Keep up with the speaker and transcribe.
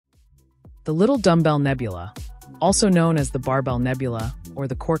The Little Dumbbell Nebula, also known as the Barbell Nebula or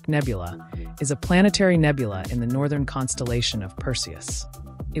the Cork Nebula, is a planetary nebula in the northern constellation of Perseus.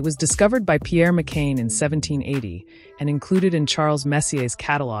 It was discovered by Pierre McCain in 1780 and included in Charles Messier's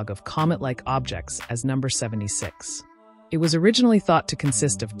catalogue of comet-like objects as number 76. It was originally thought to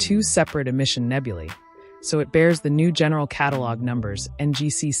consist of two separate emission nebulae, so it bears the new general catalog numbers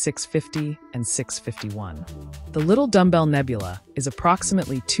NGC 650 and 651. The Little Dumbbell Nebula is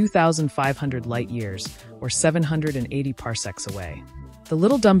approximately 2,500 light-years, or 780 parsecs away. The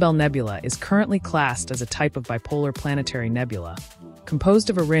Little Dumbbell Nebula is currently classed as a type of bipolar planetary nebula, composed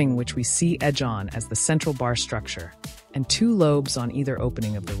of a ring which we see edge-on as the central bar structure, and two lobes on either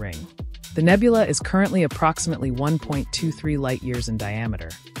opening of the ring. The nebula is currently approximately 1.23 light-years in diameter,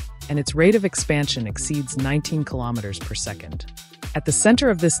 and its rate of expansion exceeds 19 kilometers per second. At the center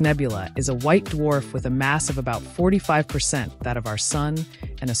of this nebula is a white dwarf with a mass of about 45% that of our Sun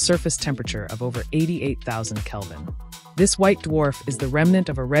and a surface temperature of over 88,000 Kelvin. This white dwarf is the remnant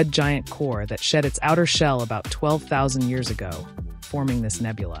of a red giant core that shed its outer shell about 12,000 years ago, forming this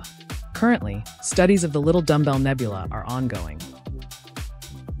nebula. Currently, studies of the Little Dumbbell Nebula are ongoing.